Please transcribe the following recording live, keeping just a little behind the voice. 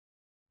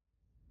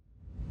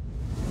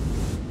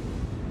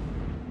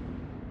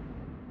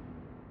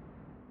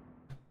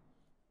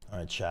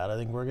Alright, chat, I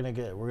think we're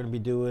gonna be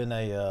doing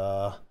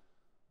a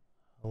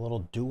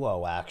little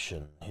duo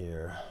action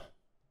here.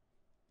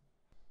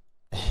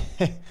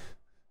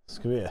 It's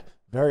gonna be a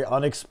very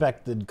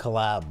unexpected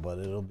collab, but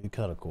it'll be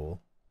kind of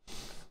cool.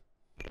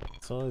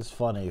 It's always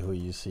funny who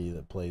you see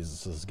that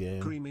plays this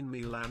game. Creaming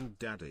me land,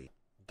 daddy.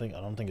 I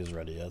don't think he's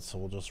ready yet, so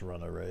we'll just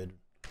run a raid.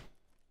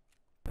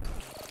 Oh.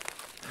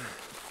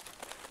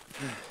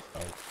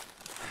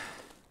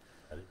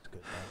 Ready's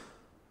good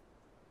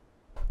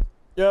now.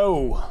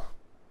 Yo!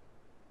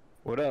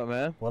 What up,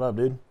 man? What up,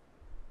 dude?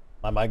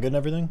 Am I good and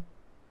everything?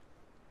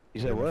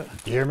 You said what?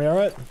 You hear me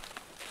alright?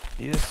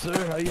 Yes, sir.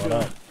 How you what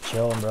doing? Up?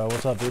 Chilling, bro.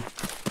 What's up, dude?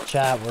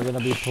 Chat, we're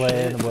gonna be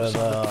playing with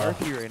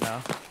right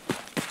now.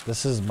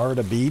 This is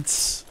Murda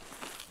Beatz.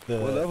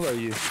 What level are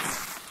you?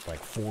 Like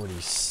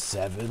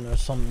 47 or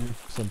something.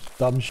 Some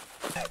dumb shit.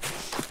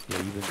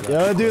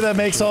 Yeah, the dude that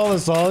makes all the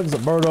songs,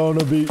 Murda on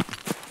the beat.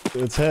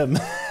 It's him.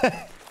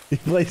 He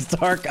plays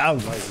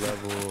Tarkov. Like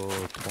level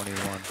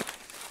 21.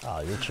 Oh,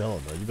 you're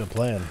chilling, bro. You've been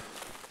playing.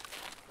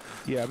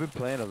 Yeah, I've been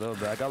playing a little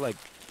bit. I got like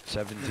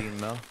 17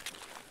 mil.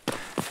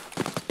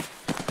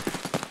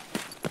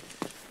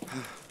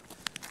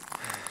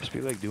 Just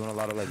feel like doing a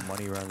lot of like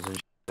money runs and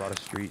a lot of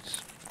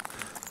streets.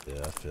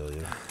 Yeah, I feel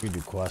you. You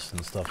do quests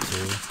and stuff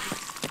too.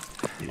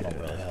 Yeah. I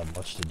don't really have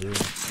much to do.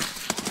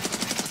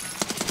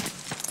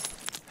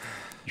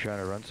 You trying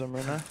to run some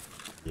right now?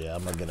 Yeah,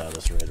 I'm gonna get out of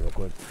this raid real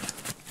quick.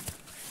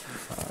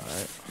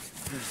 Alright.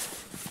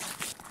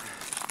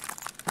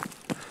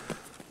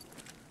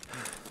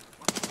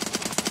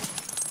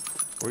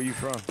 Where are you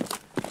from?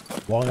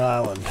 Long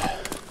Island.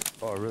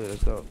 Oh, really?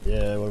 That's dope.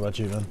 Yeah, what about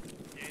you, man? I'm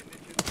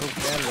from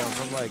Canada. I'm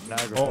from like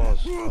Niagara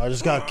Falls. I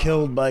just got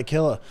killed by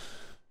Killa.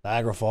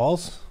 Niagara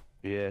Falls?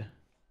 Yeah.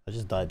 I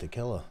just died to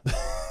Killa.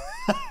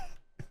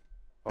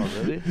 Oh,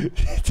 really?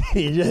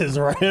 He just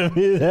ran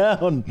me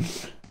down.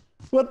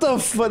 What the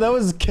fuck? That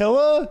was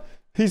Killa?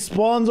 He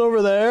spawns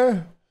over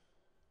there?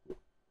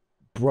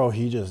 Bro,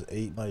 he just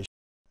ate my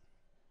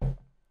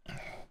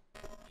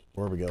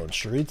Where are we going?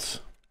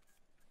 Streets?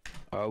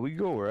 We can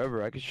go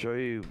wherever. I can show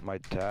you my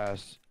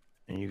tasks,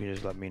 and you can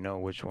just let me know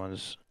which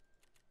ones.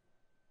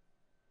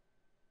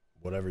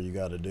 Whatever you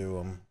got to do,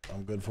 I'm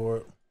good for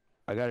it.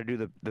 I got to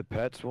do the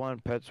pets one.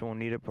 Pets won't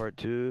need it part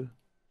 2.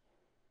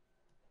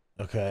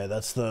 Okay,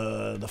 that's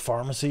the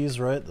pharmacies,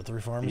 right? The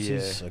 3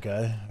 pharmacies. Yeah.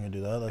 Okay, I'm gonna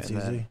do that. That's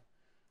easy.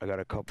 I got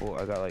a couple.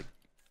 I got like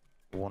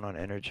one on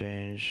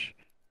interchange.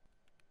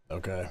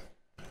 Okay,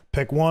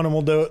 pick one and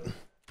we'll do it.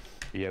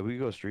 Yeah, we can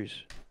go streets.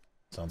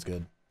 Sounds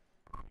good.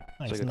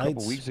 It's like a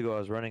couple weeks ago, I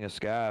was running a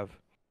scav,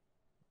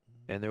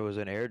 and there was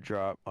an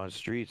airdrop on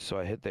streets. So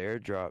I hit the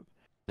airdrop.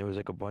 There was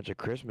like a bunch of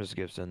Christmas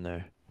gifts in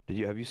there.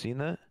 Have you seen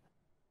that?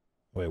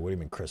 Wait, what do you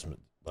mean Christmas?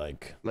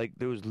 Like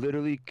there was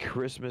literally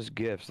Christmas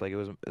gifts. Like it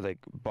was like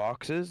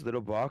boxes,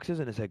 little boxes,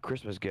 and it said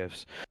Christmas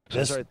gifts.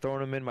 So I started throwing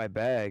them in my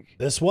bag.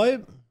 This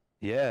wipe?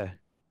 Yeah.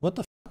 What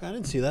the fuck? I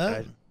didn't see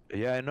that.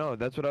 Yeah, I know.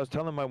 That's what I was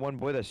telling my one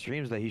boy that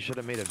streams, that he should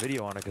have made a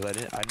video on it, because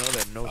I know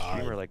that no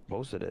streamer like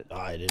posted it.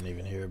 I didn't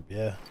even hear.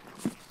 Yeah.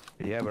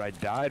 Yeah, but I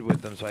died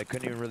with them, so I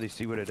couldn't even really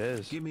see what it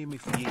is. Give me my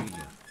feed.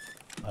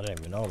 I didn't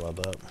even know about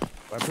that.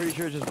 I'm pretty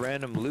sure it's just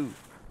random loot.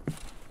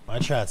 My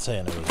chat's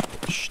saying it was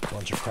a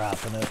bunch of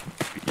crap in it.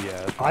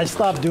 Yeah. I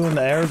stopped doing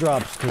the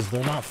airdrops because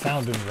they're not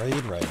found in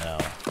raid right now.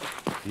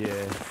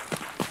 Yeah.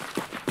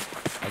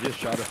 I just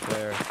shot a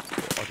flare.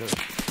 I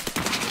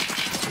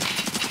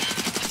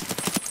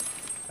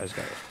just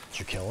got it. Did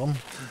you kill him?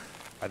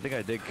 I think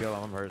I did kill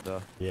him. I'm hurt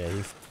though. Yeah,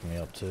 he fucked me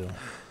up too.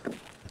 I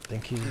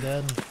think he's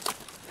dead.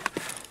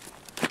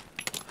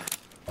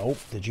 Oh,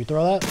 did you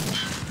throw that?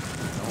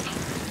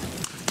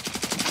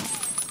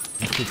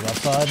 No. Keep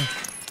left side.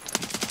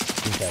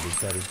 He's dead, he's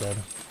dead, he's dead.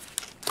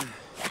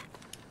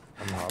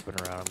 I'm hopping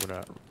around. I'm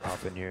gonna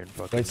hop in here and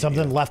fucking... Wait,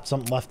 something left,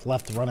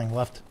 running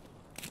left.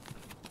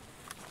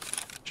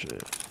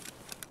 Shit.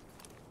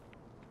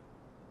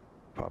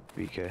 Pop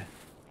BK.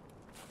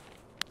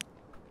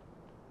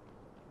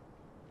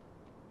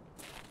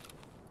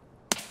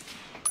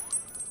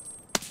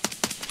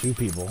 Two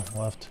people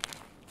left.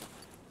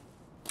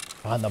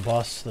 Behind the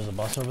bus. There's a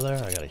bus over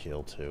there. I gotta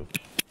heal too.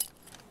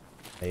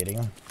 Baiting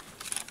him.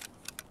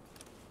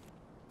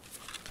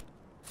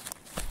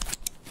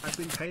 I've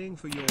been paying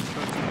for your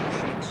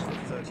 30 sheets for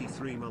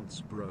 33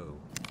 months, bro.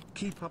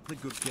 Keep up the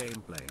good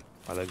gameplay.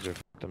 My legs are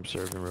fucked. I'm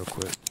serving real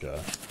quick.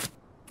 What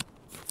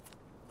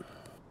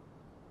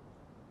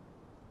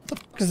the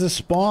fuck is this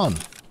spawn?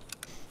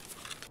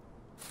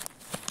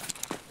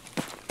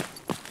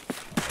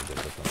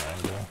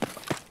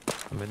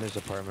 I'm in this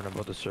apartment. I'm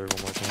about to serve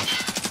one more time.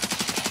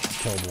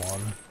 Killed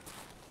one.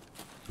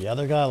 The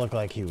other guy looked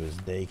like he was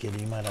naked.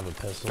 He might have a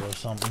pistol or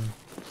something.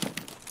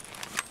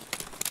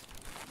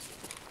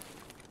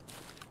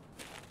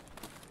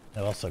 It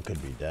also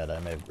could be dead. I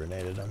may have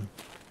grenaded him.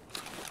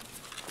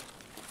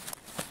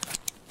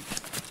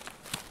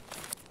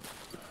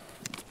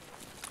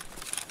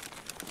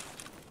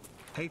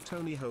 Hey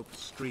Tony, hope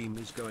stream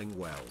is going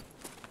well.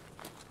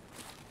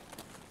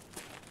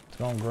 It's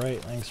going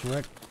great. Thanks,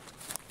 Rick.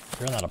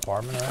 You're in that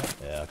apartment, right?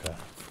 Yeah, okay.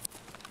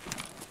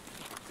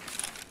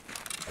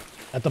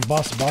 At the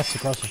bus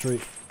across the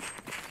street.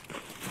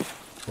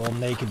 Little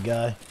naked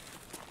guy.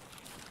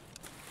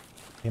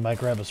 He might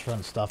grab his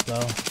friend's stuff though.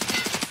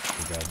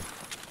 Okay.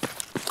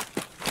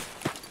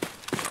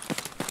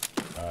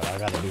 Alright, I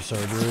gotta do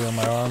surgery on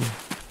my arm.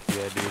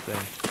 Yeah, do your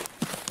thing.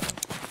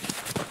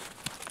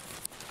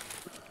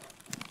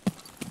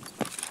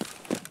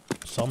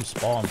 Some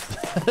spawns.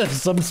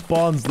 Some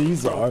spawns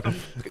these are.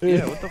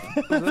 Yeah, what the fuck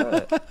is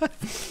that?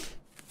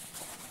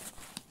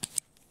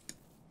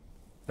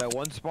 That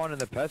one spawn in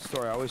the pet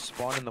store, I always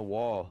spawn in the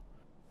wall.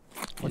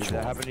 Which Did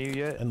that happen to you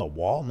yet? In the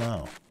wall?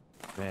 No.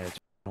 Man, it's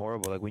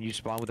horrible. Like when you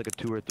spawn with like a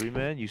 2 or 3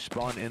 man, you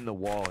spawn in the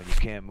wall and you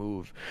can't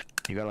move.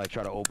 You gotta like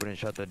try to open and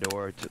shut the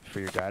door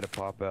for your guy to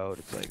pop out.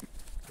 It's like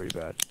pretty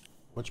bad.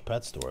 Which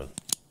pet store?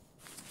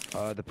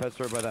 The pet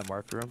store by that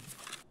mark room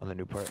on the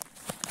new part.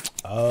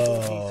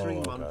 Oh,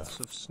 okay.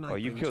 Oh,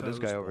 you killed this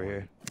guy over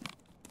here.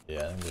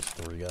 Yeah, I think there's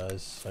 3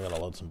 guys. I gotta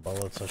load some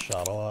bullets. I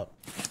shot a lot.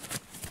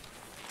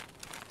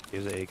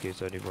 Here's an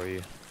AK-70 for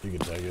you. You can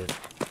take it.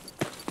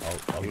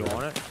 You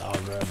want it?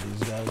 I'll grab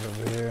these guys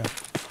over here.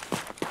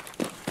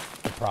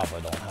 They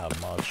probably don't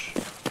have much.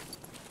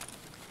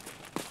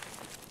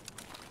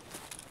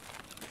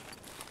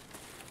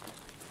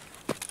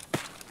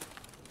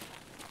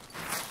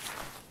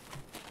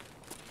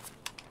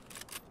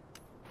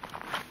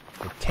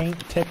 The Taint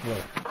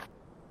Tickler.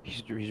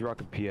 He's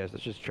rocking PS.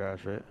 That's just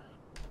trash, right?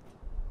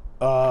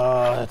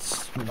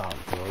 It's not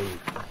great.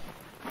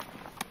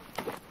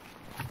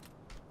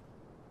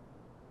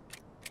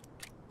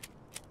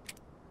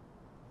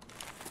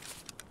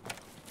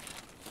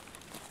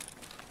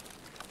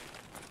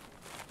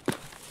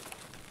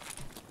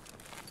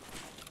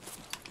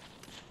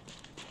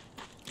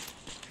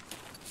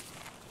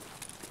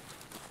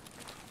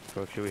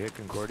 So should we hit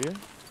Concordia?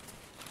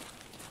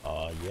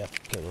 Yeah.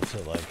 Okay, let's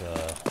hit like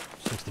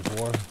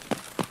 64.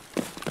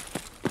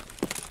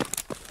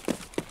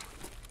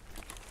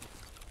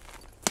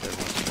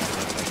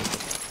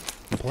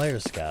 Player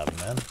scout,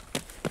 man.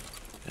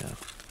 Yeah.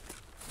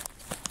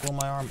 Pull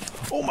my arm.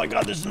 Oh my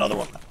god, there's another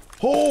one.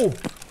 Oh!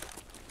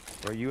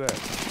 Where you at?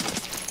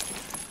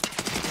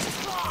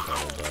 Okay,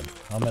 we're good.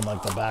 I'm in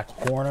like the back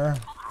corner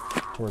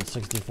towards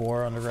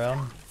 64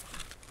 underground.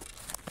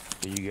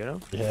 Did you get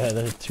him? Yeah,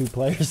 there's 2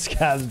 player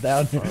scabs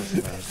down here.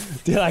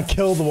 Dude, I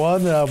killed one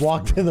and I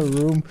walked in the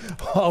room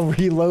while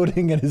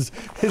reloading and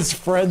his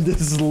friend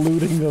is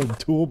looting the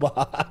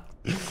toolbox.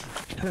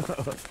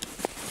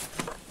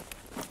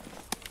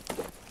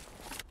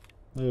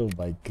 Oh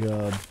my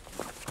god.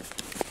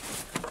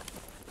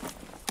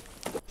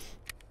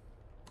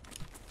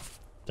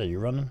 Are you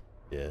running?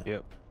 Yeah.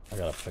 Yep. I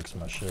gotta fix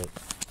my shit.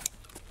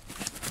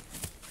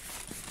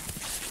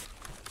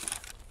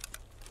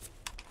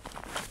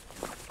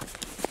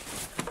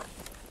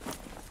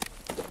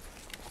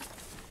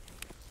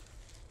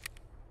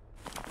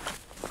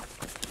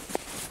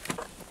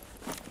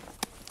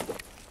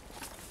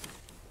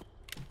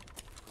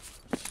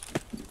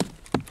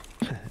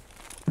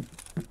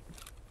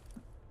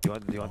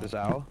 You want this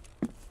owl?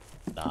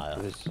 Nah.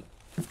 This,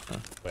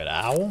 Wait,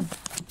 owl?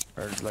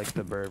 or like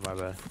the bird, my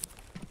bad.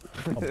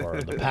 A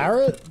bird. The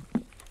parrot?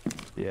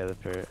 Yeah, the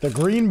parrot. The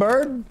green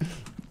bird?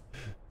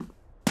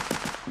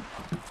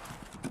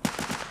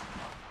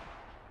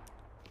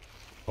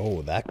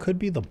 Oh, that could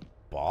be the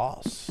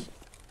boss.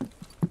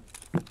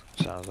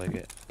 Sounds like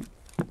it.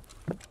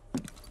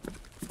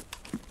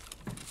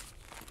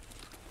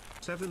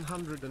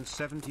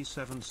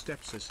 777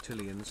 steps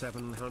Estillion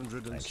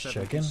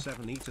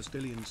 777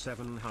 Etastillion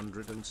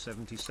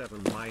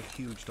 777 my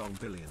huge dog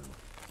billion.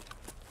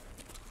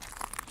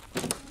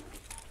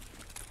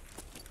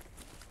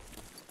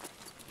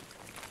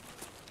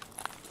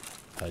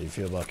 How do you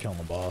feel about killing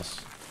the boss?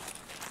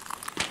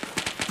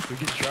 We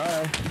can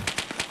try.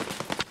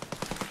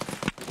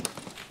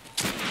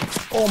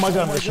 Oh my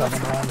god, they're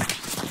shoving around.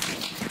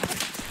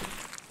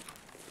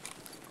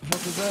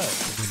 What is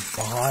that?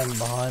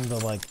 Behind the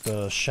like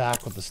the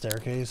shack with the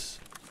staircase.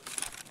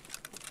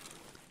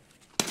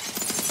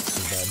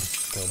 He's dead.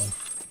 Killed him.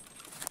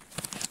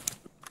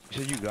 You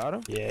said you got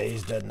him? Yeah,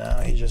 he's dead now.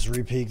 He just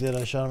re-peeked it.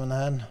 I shot him in the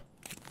head.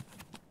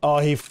 Oh,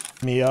 he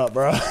f***ed me up,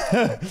 bro.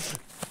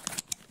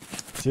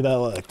 See that,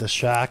 like, the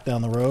shack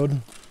down the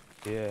road?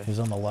 Yeah. He's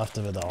on the left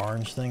of it, the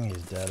orange thing.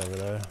 He's dead over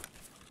there.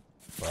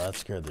 Bro, that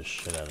scared the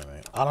shit out of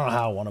me. I don't know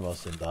how one of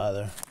us didn't die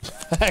there.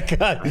 That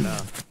guy. I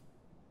know.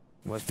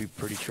 Must be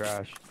pretty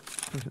trash.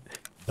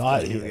 No,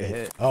 I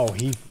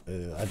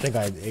think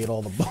I ate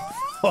all the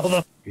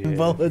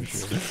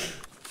bullets. Sure.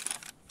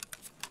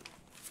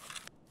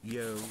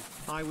 Yo,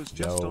 I was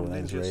just on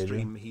Ninja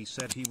stream. He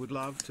said he would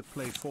love to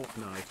play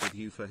Fortnite with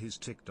you for his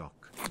TikTok.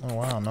 Oh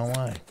wow, no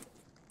way.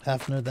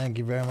 Hafner, thank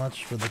you very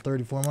much for the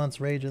 34 months.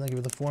 Rager, thank you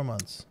for the 4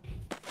 months.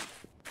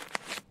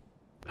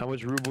 How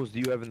much rubles do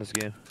you have in this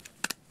game?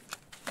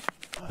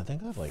 I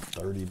think I have like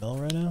 30 mil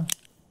right now.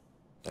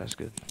 That's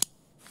good.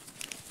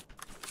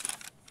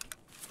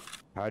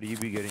 How do you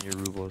be getting your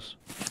rubles?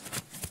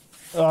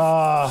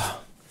 I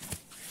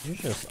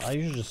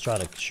usually just try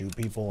to shoot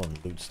people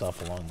and loot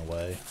stuff along the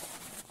way.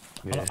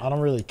 Yeah. I don't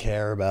really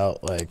care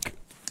about like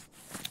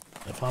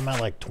If I'm at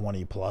like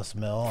 20 plus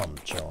mil, I'm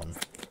chilling.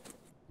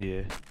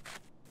 Yeah.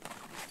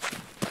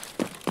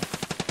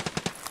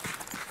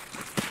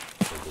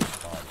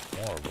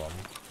 More of them.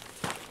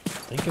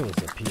 I think it was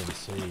a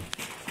PMC.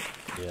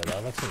 Yeah,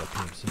 that looks like a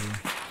PMC.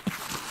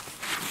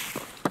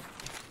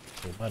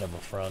 So we might have a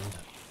friend.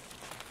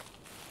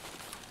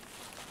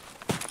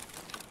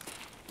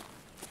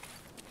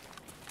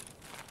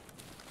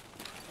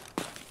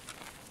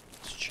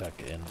 Let's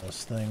check in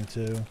this thing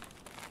too.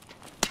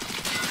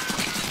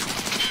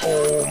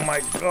 Oh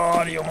my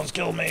god, he almost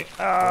killed me.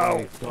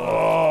 Ow!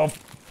 Oh!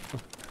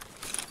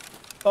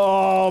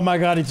 Oh my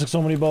god, he took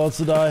so many bullets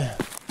to die.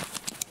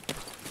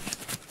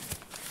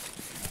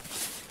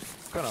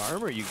 What kind of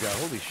armor you got?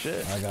 Holy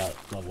shit. I got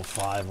level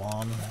 5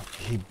 on.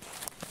 He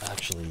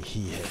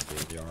hit me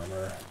with the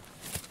armor.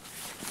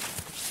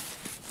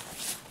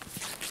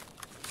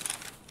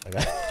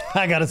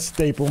 I gotta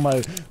staple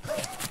my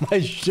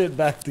shit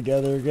back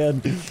together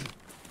again. You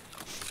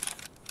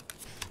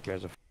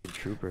guys are f***ing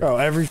trooper. Bro,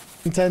 every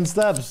 10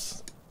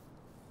 steps.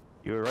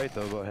 You were right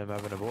though about him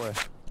having a boy.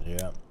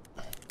 Yeah.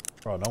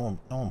 Bro, no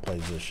one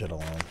plays this shit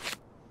alone.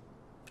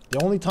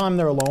 The only time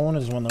they're alone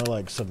is when they're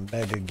like some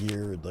mega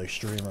geared like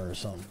streamer or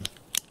something.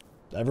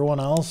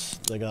 Everyone else,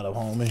 they got a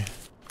homie.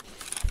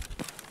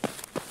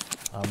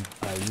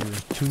 I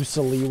used 2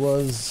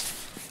 Saliwas,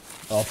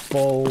 a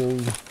full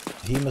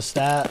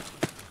hemostat,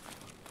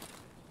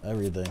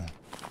 everything.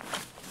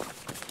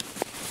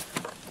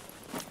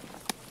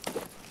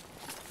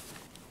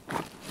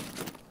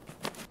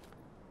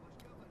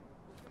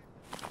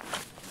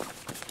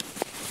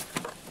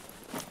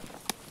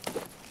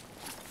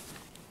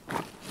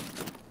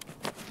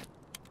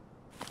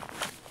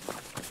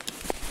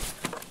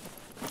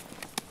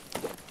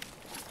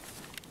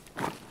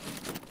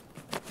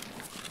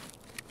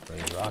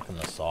 He's rocking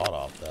the sawed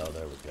off though,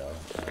 there we go.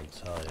 I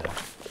tell ya.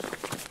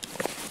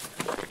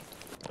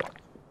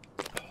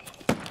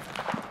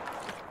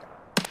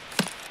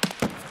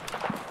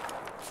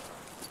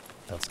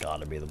 That's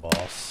gotta be the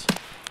boss.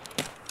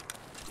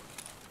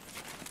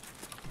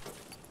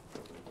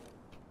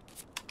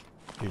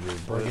 Dude, you're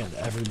bringing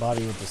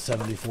everybody with the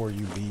 74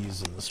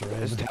 UBs in this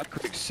raid. This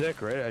tactic's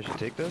sick, right? I should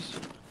take this?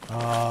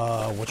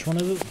 Which one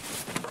is it?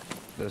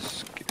 The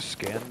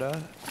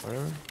Skanda?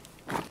 Whatever?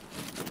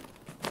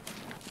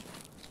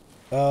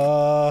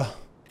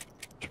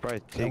 Should probably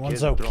That take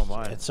one's it and throw okay.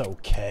 mine. It's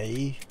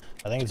okay.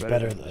 I think it's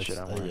better. than the shit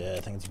I'm wearing. Yeah,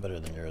 I think it's better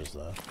than yours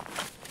though.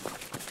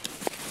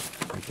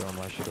 I'm throwing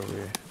my shit over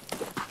here.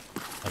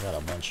 I got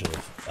a bunch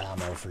of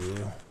ammo for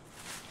you.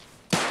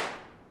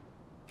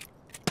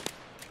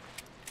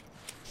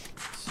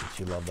 Since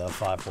you love that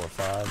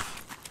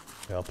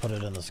 5.45, yeah, I'll put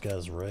it in this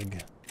guy's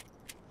rig.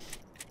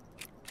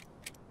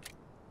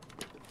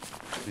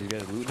 These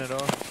guys looting it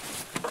all?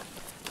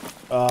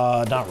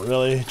 Not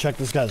really. Check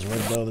this guy's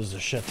rig though. There's a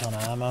shit ton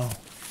of ammo.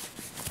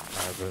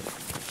 Alright, but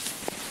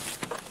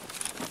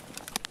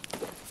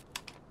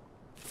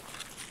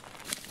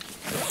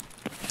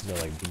He's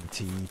got like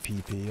BT,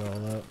 PP, all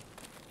that.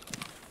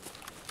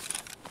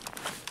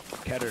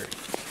 Ketter.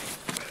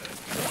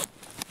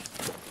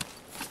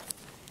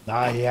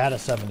 Nah, he had a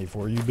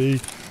 74 UB.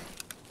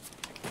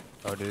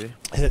 Oh, did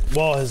he?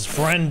 Well, his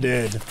friend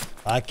did.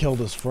 I killed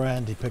his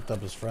friend. He picked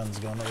up his friend's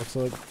gun, it looks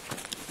like.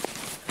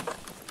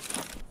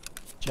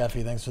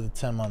 Jeffy, thanks for the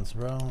 10 months,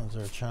 bro. Is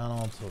there a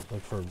channel to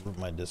look for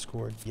my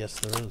Discord? Yes,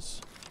 there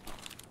is.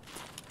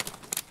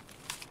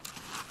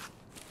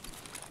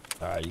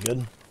 Alright, you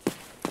good?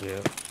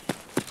 Yeah.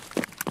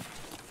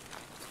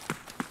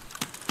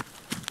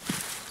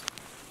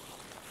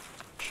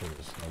 Sure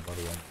there's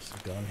nobody on this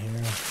gun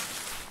here.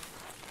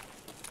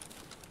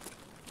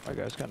 My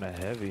guy's kind of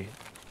heavy.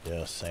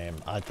 Yeah, same.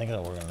 I think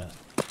that we're gonna...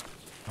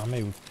 I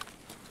mean,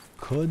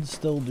 could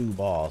still do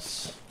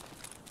boss.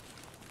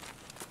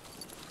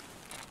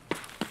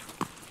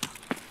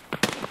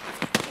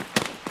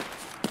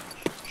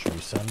 Should we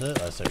send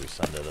it? I say we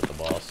send it at the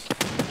boss.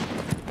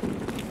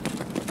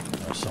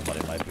 Or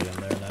somebody might be in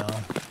there now.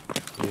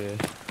 Yeah.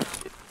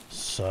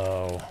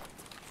 So,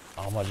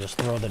 I'm gonna just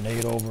throw the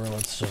nade over.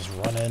 Let's just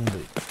run in.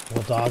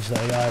 We'll dodge the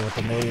AI with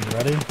the nade.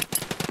 Ready?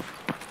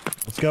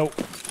 Let's go.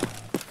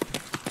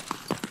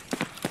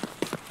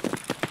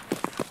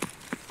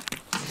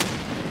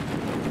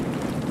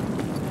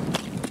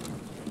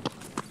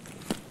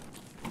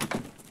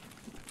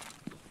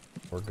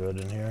 We're good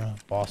in here.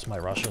 Boss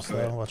might rush us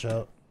though. Watch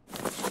out.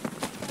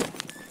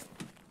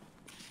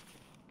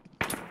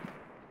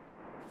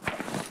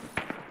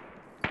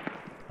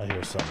 I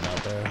hear something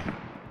out there.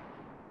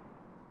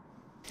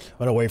 I'm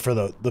gonna wait for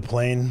the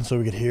plane so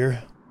we could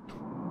hear.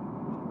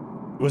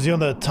 Was he on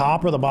the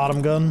top or the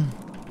bottom gun?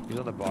 He's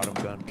on the bottom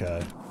gun.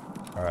 Okay.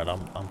 All right,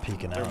 I'm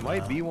peeking out. There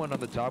might be one on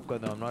the top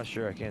gun though. I'm not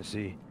sure. I can't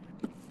see.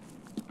 I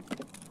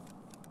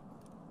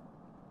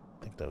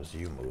think that was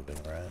you moving,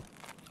 right?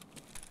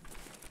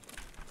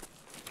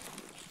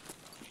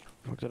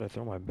 Where did I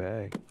throw my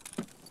bag?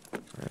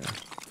 Yeah.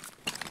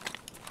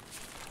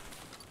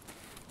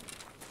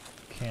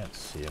 Can't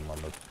see him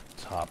on the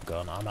top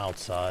gun. I'm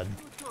outside.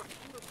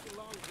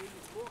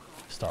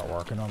 start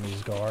working on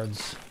these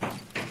guards.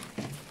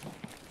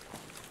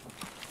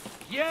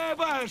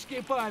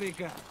 Ебашки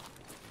парика!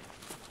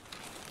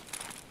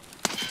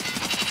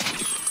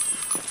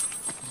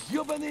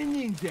 Ёбаный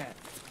ниндзя!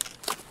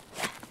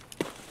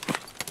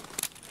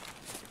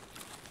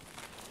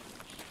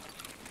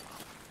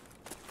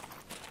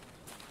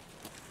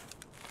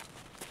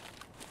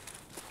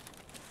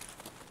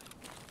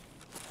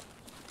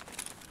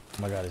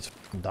 Oh my god, he's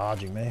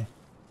dodging me.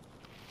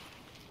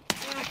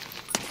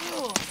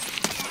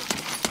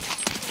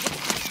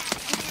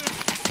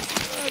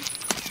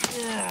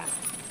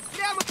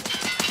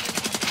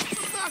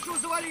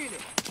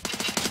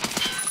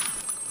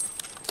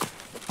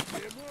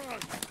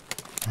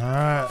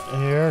 Alright,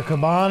 here,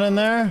 come on in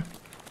there.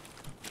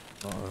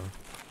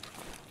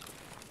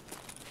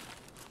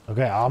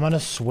 Okay, I'm gonna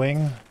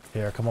swing.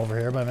 Here, come over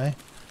here by me.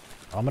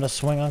 I'm gonna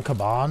swing on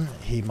Kaban.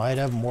 He might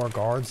have more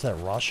guards that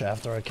rush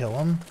after I kill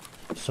him.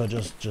 So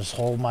just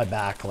hold my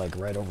back like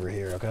right over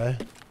here, okay?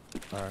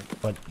 Alright.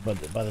 But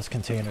by this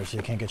container so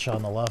you can't get shot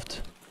on the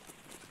left.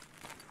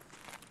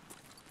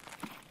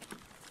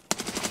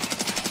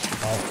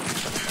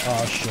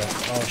 Oh shit,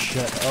 oh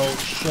shit, oh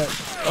shit.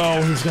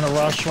 Oh, he's gonna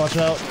rush, watch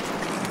out.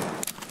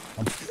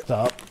 I'm f***ed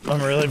up.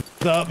 I'm really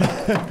f***ed up.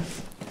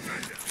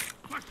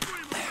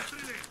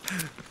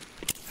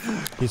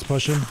 He's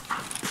pushing.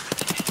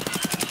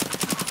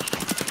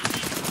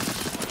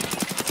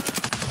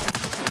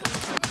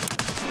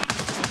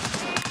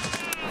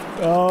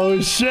 Oh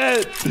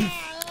shit!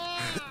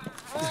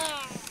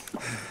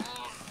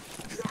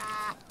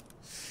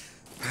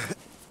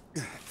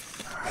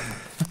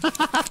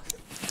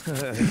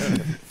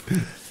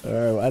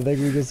 Alright, I think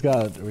we just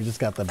got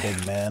the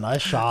big man. I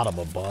shot him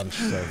a bunch,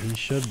 so he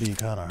should be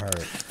kinda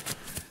hurt.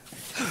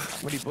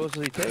 What bullets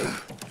did he take?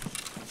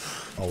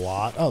 A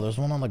lot. Oh, there's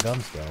one on the gun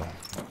still. Have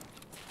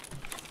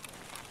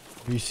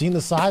you seen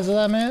the size of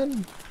that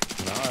man?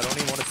 No, I don't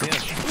even want to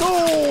see him.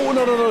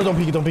 No, don't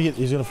peek it, don't peek it.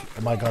 He's gonna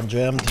my gun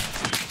jammed.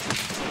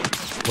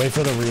 Wait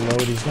for the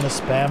reload. He's gonna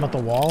spam at the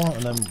wall,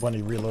 and then when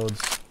he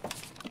reloads.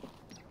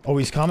 Oh,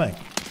 he's coming.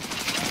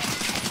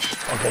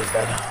 Okay, he's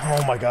dead.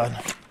 Oh my god.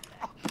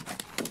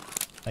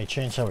 He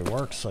changed how he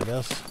works, I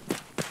guess.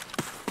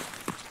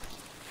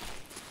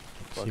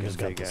 He's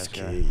got this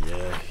key.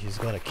 Yeah, he's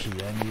got a key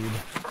I need.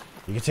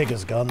 You can take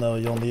his gun though.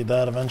 You'll need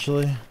that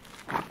eventually.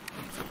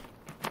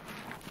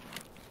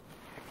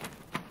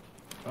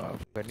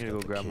 I need to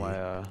go grab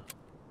my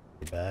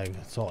bag.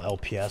 It's all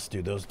LPS,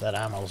 dude. That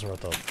ammo's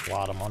worth a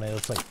lot of money.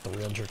 It's like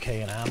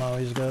 300k in ammo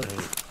he's got.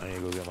 I need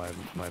to go get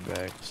my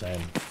bag. Same.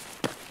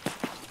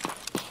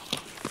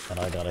 And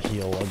I gotta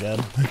heal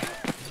again.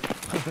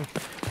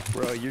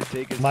 Bro, you're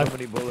taking so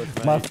many bullets,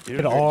 man. My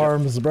fucking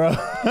arms, bro.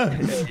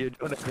 You're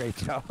doing a great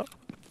job.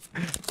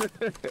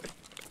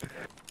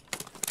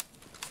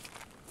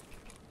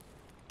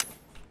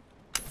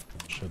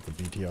 Shit, the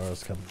BTR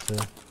is coming too.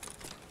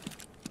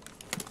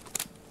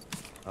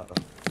 Uh-oh.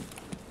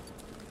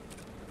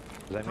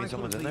 Does that mean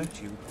someone's in there?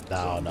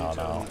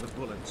 No.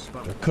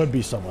 There could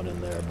be someone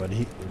in there, but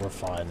we're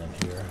fine in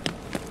here.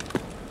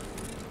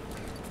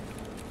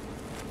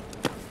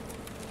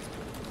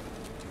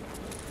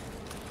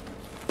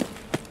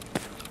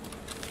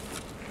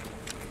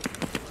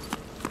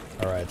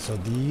 Alright, so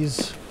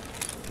these...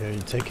 Here,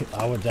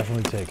 I would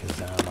definitely take his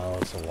ammo.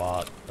 It's a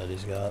lot that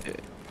he's got.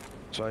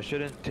 So I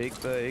shouldn't take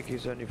the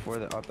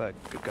AK-74 off that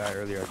guy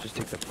earlier. I'll just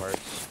take the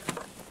parts.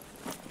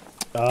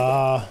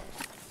 That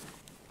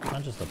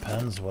just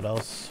depends what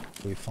else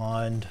we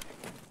find.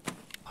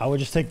 I would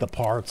just take the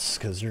parts,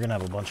 because you're going to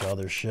have a bunch of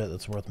other shit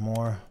that's worth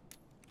more.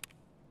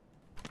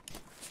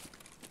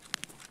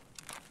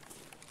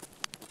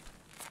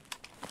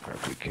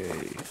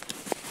 RPK.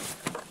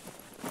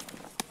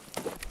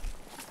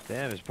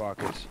 Damn, his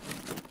pockets.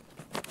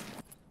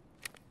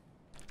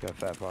 Got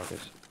fat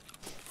pockets.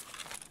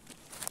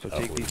 So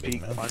take these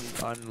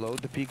unload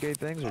the PK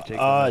things, or take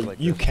them like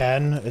you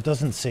can. It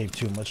doesn't save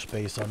too much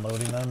space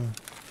unloading them.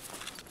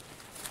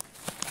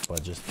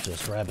 But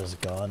just grab his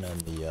gun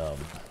and the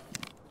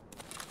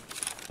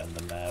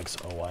mags.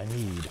 Oh, I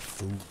need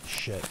food.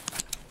 Shit.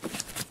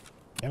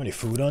 You have any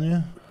food on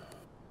you?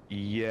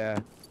 Yeah.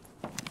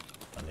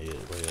 I need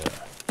it. Where you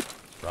at?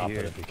 Drop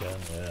it if you can.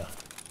 Yeah.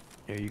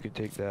 Yeah, you can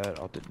take that.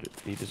 I'll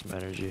eat this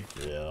energy.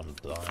 Yeah, I'm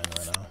dying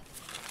right now.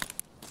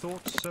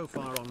 Thoughts so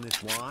far on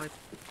this wipe?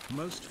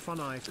 Most fun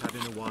I've had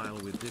in a while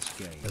with this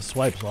game. This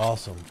wipe's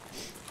awesome.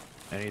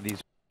 Any of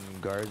these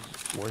guards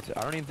worth it?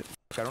 I don't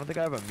think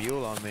I have a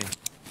mule on me.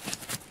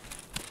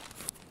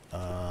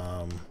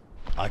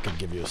 I could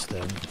give you a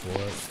stim for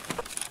it.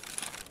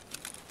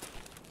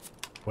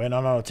 Wait,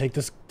 no, take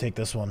this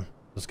one.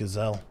 This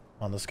gazelle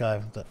on this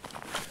guy.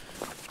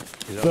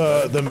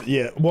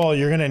 Yeah, well,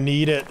 you're gonna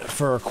need it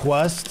for a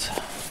quest.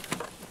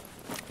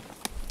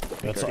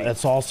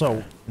 It's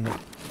also,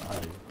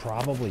 I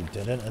probably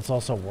didn't. It's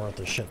also worth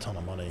a shit ton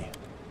of money.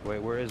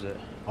 Wait, where is it?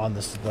 On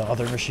the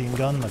other machine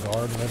gun, the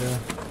guard right there.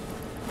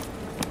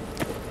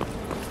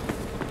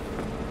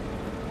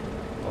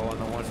 Oh, on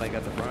the one like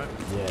at the front?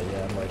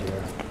 Yeah, I'm right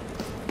here.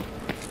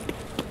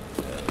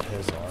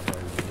 His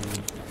armor.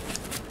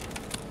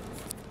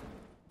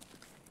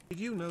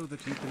 you know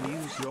that you can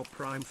use your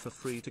Prime for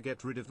free to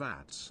get rid of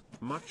ads?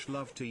 Much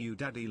love to you,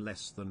 Daddy.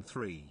 Less than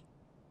 3.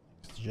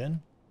 Jen?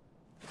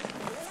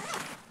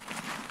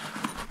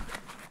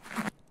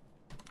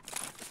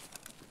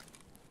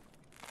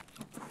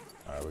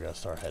 Alright, we gotta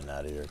start heading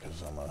out of here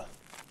because I'm gonna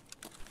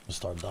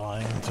start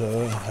dying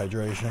to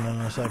hydration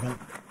in a second.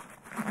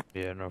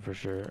 Yeah, no, for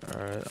sure.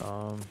 Alright,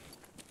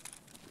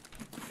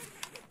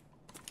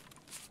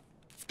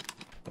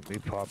 let me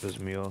pop his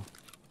mule.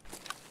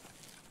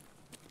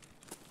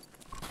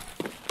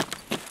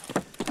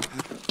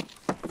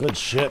 Good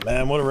shit,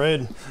 man. What a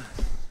raid.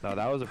 No,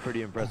 that was a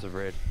pretty impressive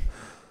raid.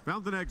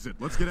 Found an exit.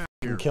 Let's get out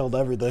of here. Killed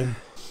everything.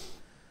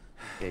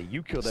 Yeah,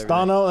 you killed everything.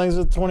 Stano,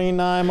 exit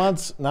 29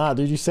 months. Nah,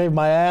 dude, you saved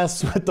my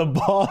ass with the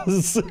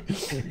boss.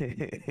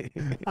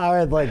 I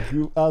had like,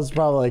 I was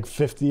probably like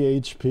 50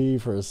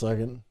 HP for a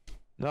second.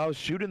 No, I was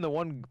shooting the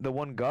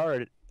one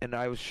guard, and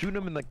I was shooting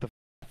him in like the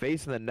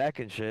face and the neck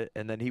and shit,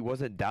 and then he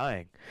wasn't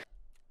dying.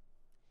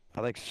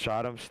 I like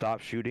shot him,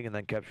 stopped shooting, and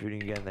then kept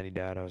shooting again, and then he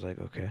died. I was like,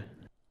 okay.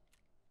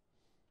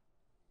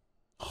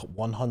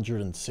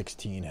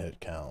 116 hit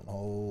count.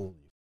 Holy.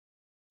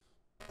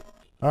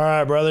 All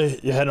right, brother.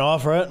 You heading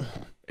off, right?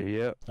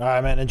 Yep. All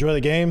right, man. Enjoy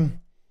the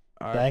game.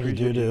 Thank you,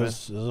 dude. It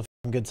was a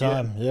fucking good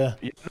time. Yeah.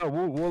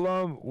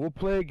 No, we'll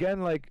play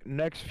again like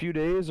next few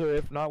days, or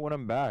if not, when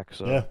I'm back.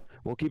 So yeah,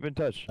 we'll keep in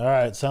touch. All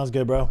right, sounds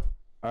good, bro. All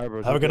right,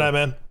 bro. Have a good night,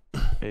 man.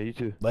 Yeah, you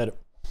too. Later.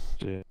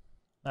 See ya.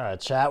 All right,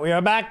 chat. We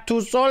are back to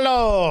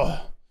Solo.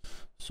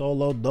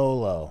 Solo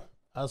Dolo.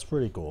 That's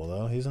pretty cool,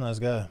 though. He's a nice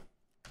guy.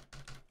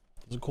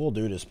 He's a cool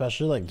dude,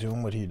 especially like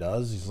doing what he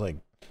does. He's like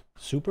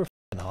super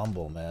fucking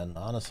humble, man.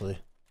 Honestly,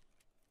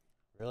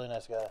 really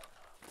nice guy.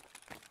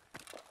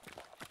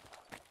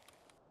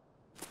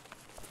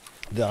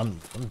 Dude, I'm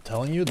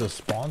telling you, the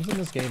spawns in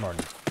this game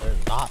they're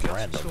not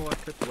random. I saw a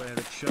clip where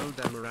it showed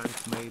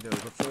Amaranth made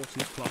over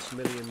 40+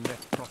 million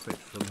net profit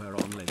from her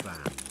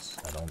OnlyFans.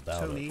 I don't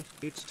doubt Tony,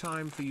 it's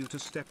time for you to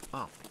step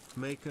up,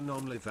 make an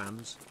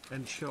OnlyFans,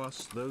 and show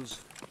us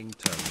those f***ing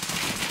toes.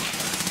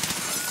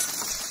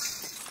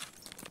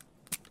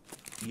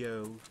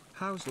 Yo,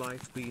 how's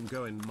life been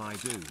going, my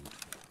dude?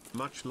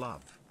 Much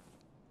love.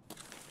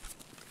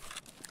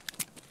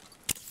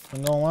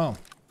 Been going well.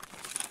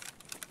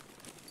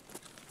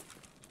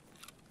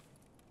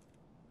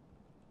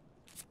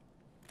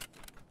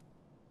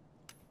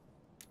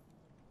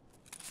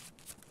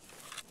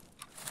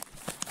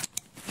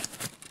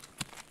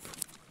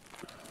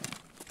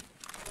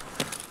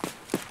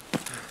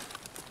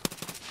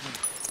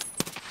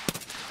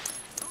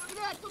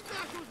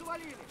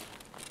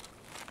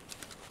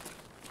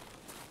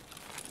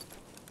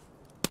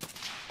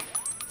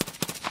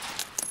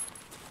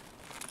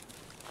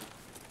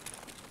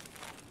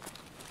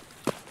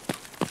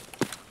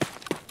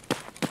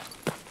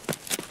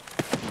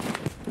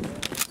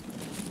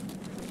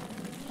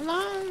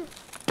 Hello?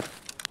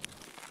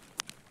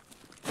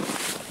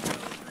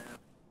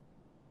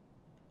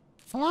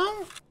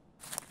 Hello?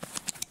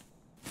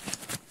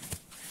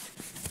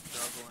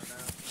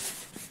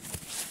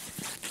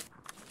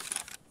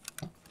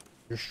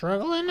 You're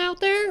struggling out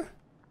there?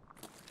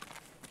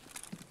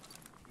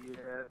 Yeah,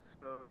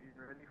 so you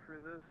ready for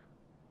this?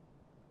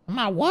 Am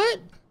I what?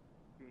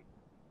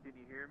 Can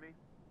you hear me?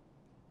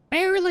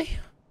 Barely.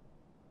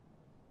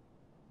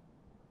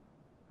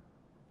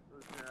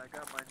 Listen, I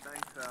got my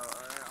knife out,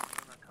 alright?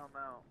 I'm gonna come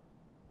out.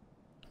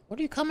 What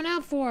are you coming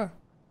out for?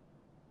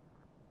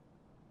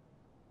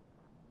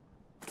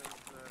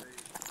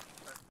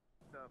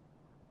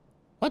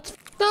 What's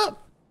f***ed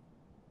up?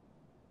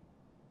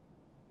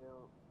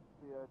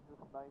 Yeah,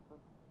 just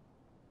sniping.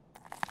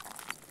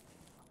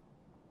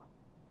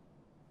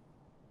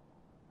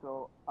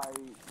 So I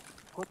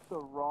put the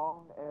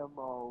wrong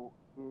ammo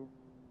in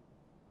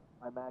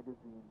my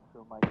magazine,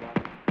 so my gun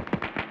is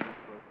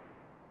useless.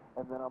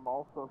 And then I'm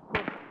also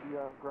supposed to be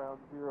on ground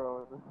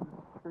zero in this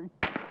street.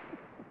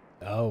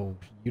 Oh,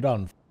 you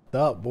done f***ed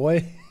up,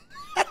 boy.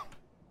 So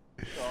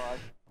I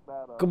f***ed that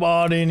up. Come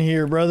on in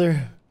here,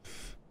 brother.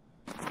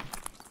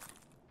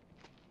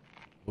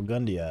 What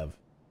gun do you have?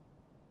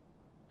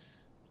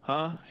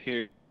 Huh?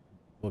 Here.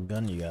 What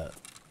gun you got?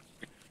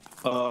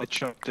 I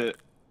chucked it.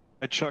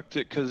 I chucked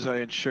it because I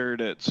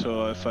insured it,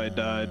 so if I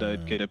died,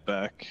 I'd get it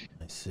back.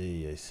 I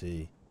see, I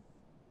see.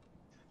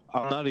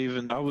 I'm not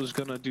even, I was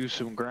gonna do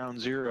some ground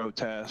zero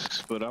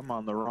tasks, but I'm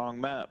on the wrong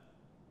map.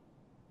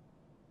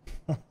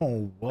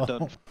 Oh, wow.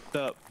 Done f***ed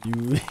up.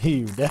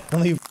 You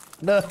definitely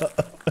f***ed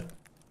up.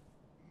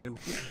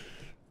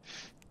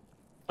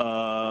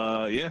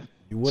 Yeah.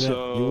 You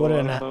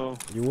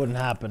wouldn't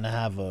happen to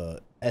have a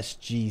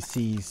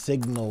SGC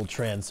signal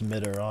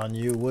transmitter on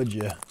you, would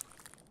you?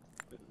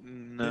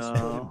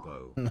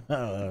 No.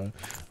 No,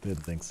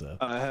 didn't think so.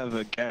 I have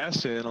a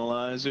gas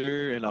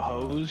analyzer and a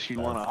hose.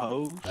 You want a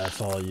hose? That's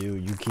all you.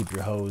 You keep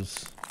your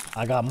hose.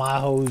 I got my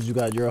hose. You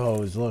got your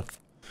hose. Look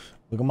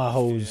at my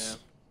hose.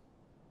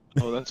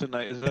 Yeah. Oh, that's a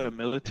nice. Is that a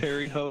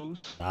military hose?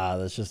 Nah,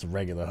 that's just a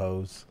regular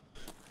hose.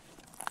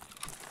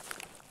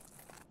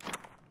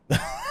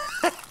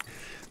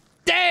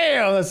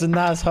 Damn, that's a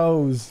nice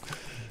hose.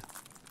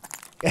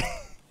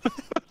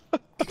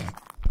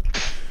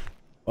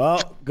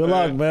 Well, good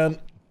luck, man.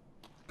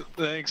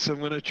 Thanks.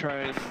 I'm gonna try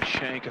and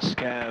shank a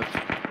scav.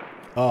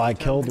 Oh, I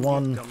killed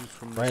one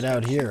right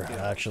out here,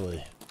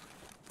 actually.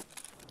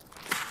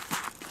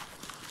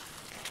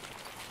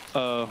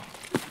 Oh,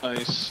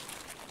 nice.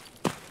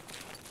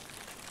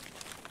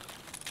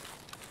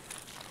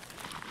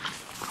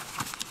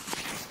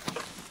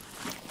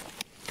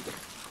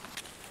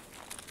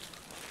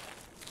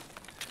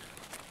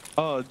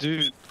 Oh,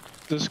 dude,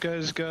 this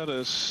guy's got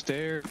a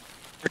stair.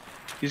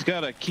 He's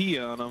got a key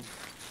on him.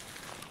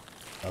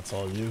 That's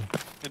all you.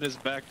 In his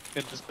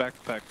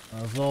backpack.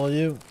 That's all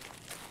you.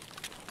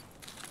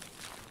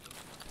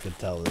 Could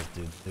tell this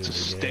dude. It's a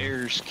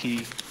stairs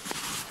key.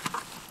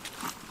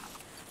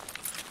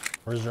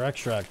 Where's your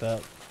extract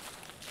at?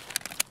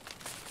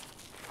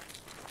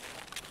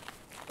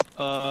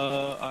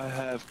 I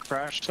have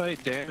crash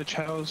site, damage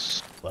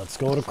house. Let's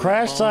go to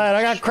crash site.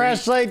 I got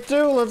crash site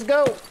too. Let's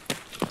go.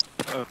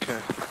 Okay.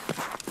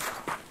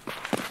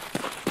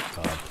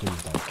 God,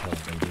 please don't kill me,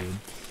 dude.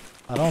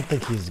 I don't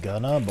think he's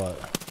gonna, but.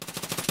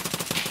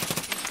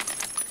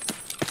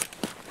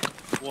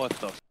 What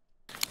the?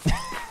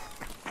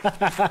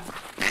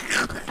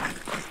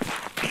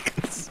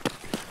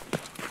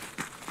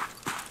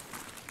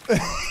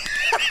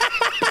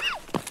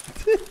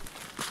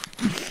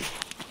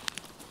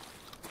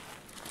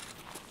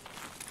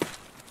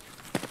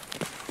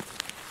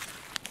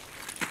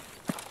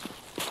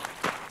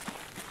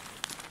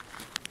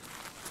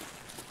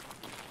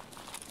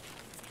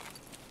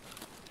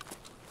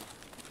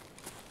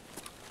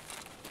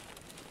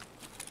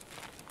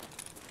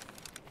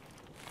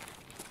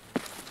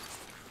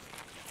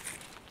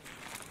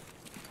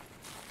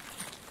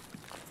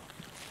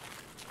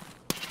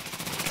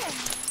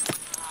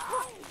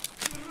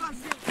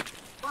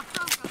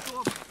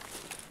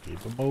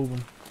 Keep it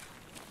moving.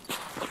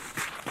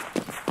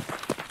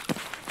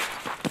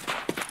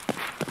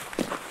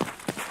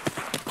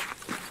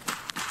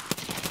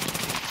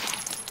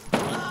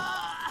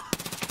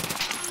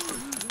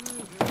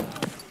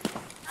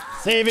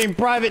 Saving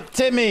Private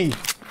Timmy!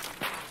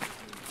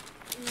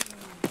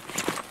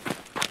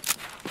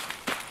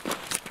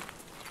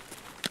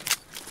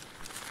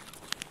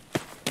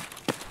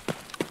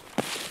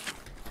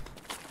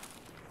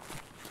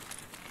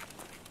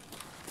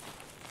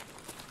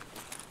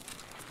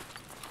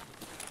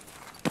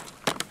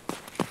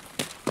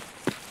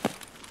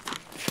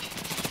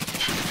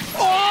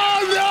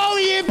 Oh no,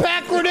 he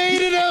impact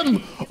grenaded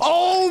him!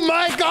 Oh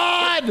my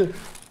god!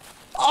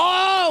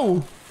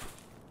 Oh!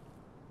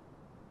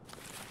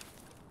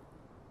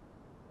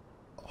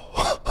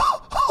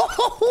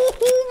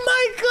 Oh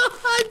my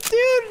god,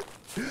 dude!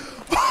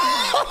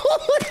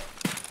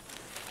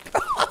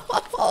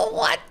 Oh,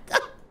 what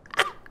the?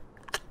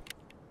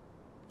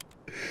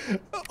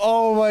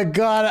 Oh my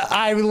god,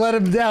 I let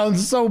him down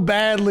so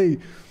badly.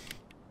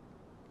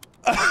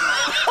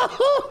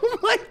 Oh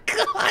my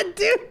god,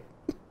 dude!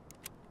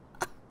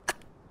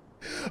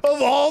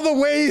 Of all the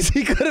ways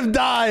he could have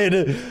died,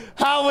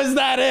 how was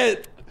that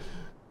it?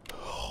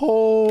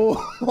 Holy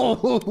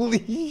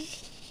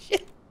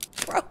shit,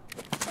 bro.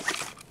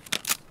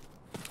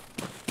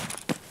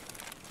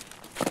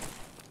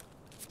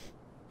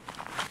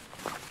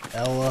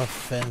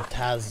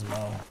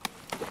 LVNDMARK.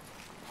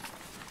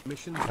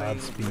 Mission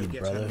Godspeed,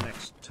 brother.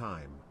 next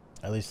time.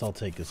 At least I'll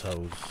take his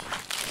hose.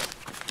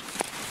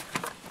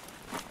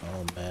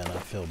 Oh man, I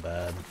feel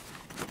bad.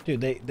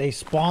 Dude, they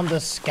spawned a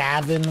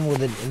scavin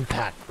with an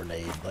impact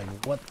grenade. Like,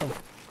 what the?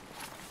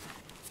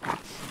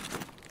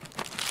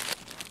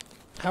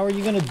 How are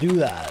you gonna do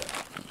that?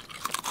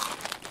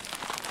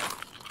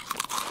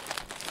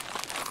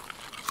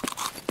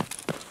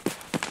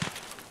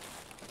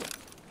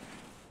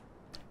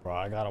 Bro,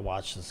 I gotta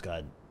watch this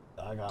guy.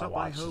 I gotta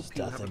watch this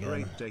death again.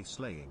 Great day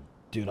slaying.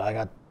 Dude,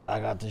 I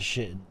got this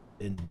shit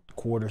in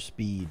quarter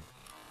speed.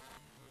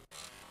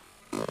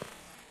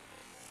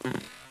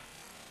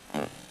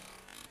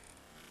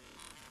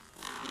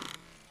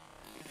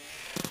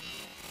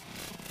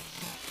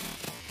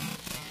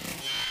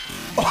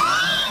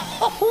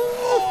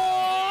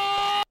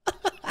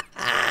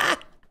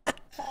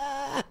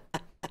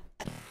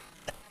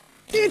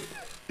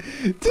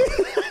 Dude,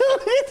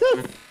 what the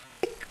f.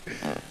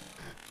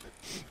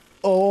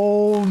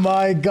 Oh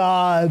my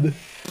god.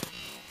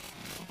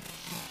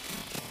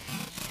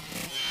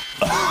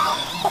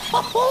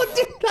 Oh,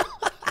 dude.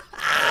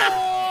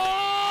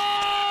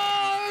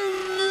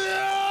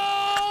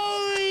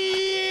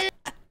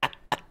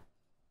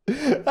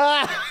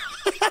 I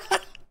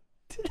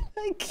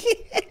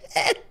can't.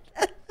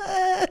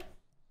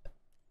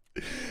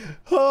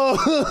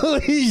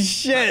 Holy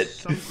shit.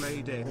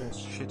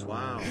 Shit,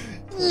 wow.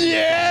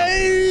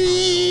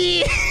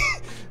 Yay!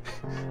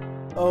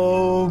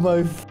 Oh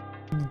my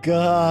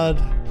god.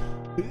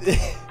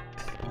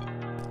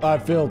 I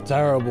feel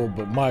terrible,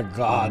 but my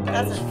god,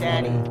 that was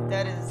daddy. funny.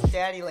 That is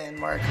daddy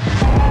landmark.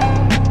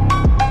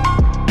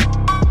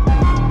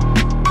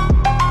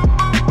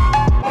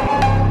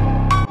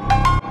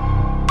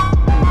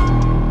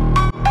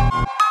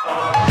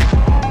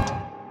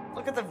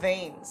 Look at the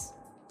veins.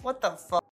 What the fuck?